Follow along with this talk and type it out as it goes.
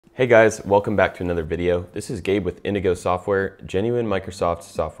Hey guys, welcome back to another video. This is Gabe with Indigo Software, genuine Microsoft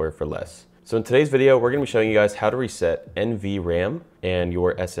software for less. So in today's video, we're going to be showing you guys how to reset NVRAM and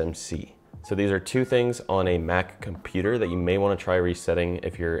your SMC. So these are two things on a Mac computer that you may want to try resetting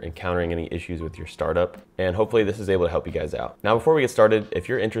if you're encountering any issues with your startup. And hopefully this is able to help you guys out. Now, before we get started, if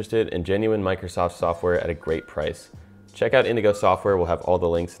you're interested in genuine Microsoft software at a great price, check out Indigo Software. We'll have all the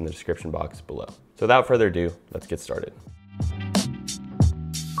links in the description box below. So without further ado, let's get started.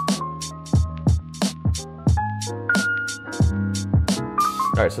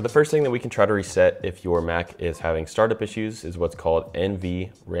 All right, so the first thing that we can try to reset if your Mac is having startup issues is what's called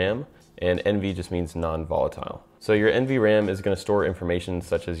NVRAM, and NV just means non-volatile. So your NVRAM is going to store information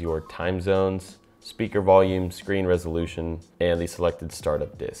such as your time zones, speaker volume, screen resolution, and the selected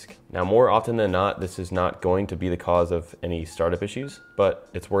startup disk. Now, more often than not, this is not going to be the cause of any startup issues, but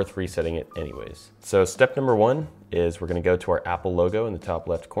it's worth resetting it anyways. So step number one is we're going to go to our Apple logo in the top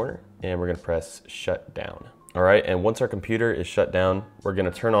left corner, and we're going to press shut down. All right, and once our computer is shut down, we're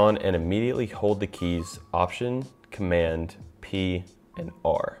gonna turn on and immediately hold the keys Option, Command, P, and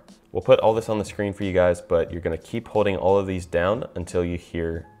R. We'll put all this on the screen for you guys, but you're gonna keep holding all of these down until you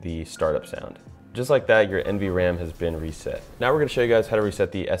hear the startup sound. Just like that, your NVRAM has been reset. Now we're gonna show you guys how to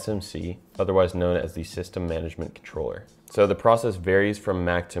reset the SMC, otherwise known as the System Management Controller. So the process varies from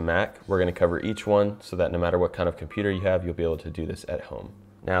Mac to Mac. We're gonna cover each one so that no matter what kind of computer you have, you'll be able to do this at home.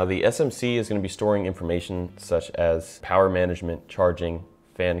 Now the SMC is going to be storing information such as power management, charging,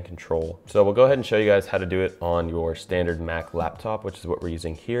 fan control. So we'll go ahead and show you guys how to do it on your standard Mac laptop, which is what we're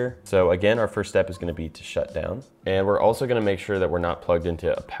using here. So again, our first step is going to be to shut down. And we're also going to make sure that we're not plugged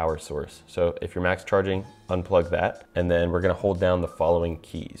into a power source. So if your Mac's charging, unplug that. And then we're going to hold down the following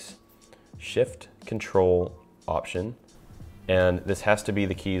keys: Shift, Control, Option. And this has to be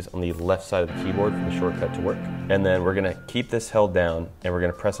the keys on the left side of the keyboard for the shortcut to work. And then we're gonna keep this held down and we're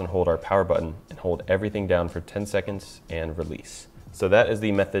gonna press and hold our power button and hold everything down for 10 seconds and release. So that is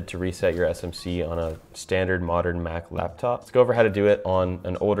the method to reset your SMC on a standard modern Mac laptop. Let's go over how to do it on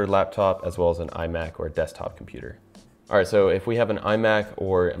an older laptop as well as an iMac or a desktop computer. All right, so if we have an iMac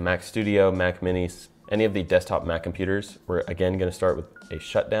or a Mac Studio, Mac Minis, any of the desktop Mac computers, we're again gonna start with a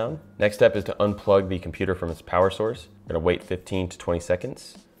shutdown. Next step is to unplug the computer from its power source. We're gonna wait 15 to 20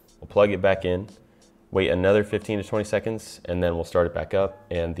 seconds. We'll plug it back in, wait another 15 to 20 seconds, and then we'll start it back up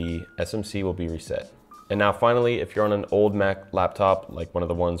and the SMC will be reset. And now finally, if you're on an old Mac laptop, like one of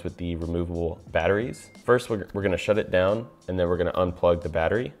the ones with the removable batteries, first we're gonna shut it down and then we're gonna unplug the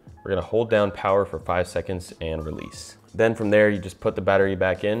battery. We're gonna hold down power for 5 seconds and release. Then from there, you just put the battery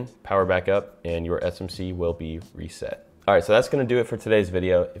back in, power back up, and your SMC will be reset. All right, so that's gonna do it for today's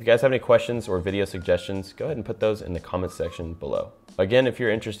video. If you guys have any questions or video suggestions, go ahead and put those in the comment section below. Again, if you're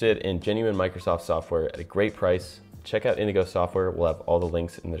interested in genuine Microsoft software at a great price, check out Indigo Software. We'll have all the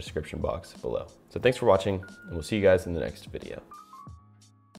links in the description box below. So thanks for watching, and we'll see you guys in the next video.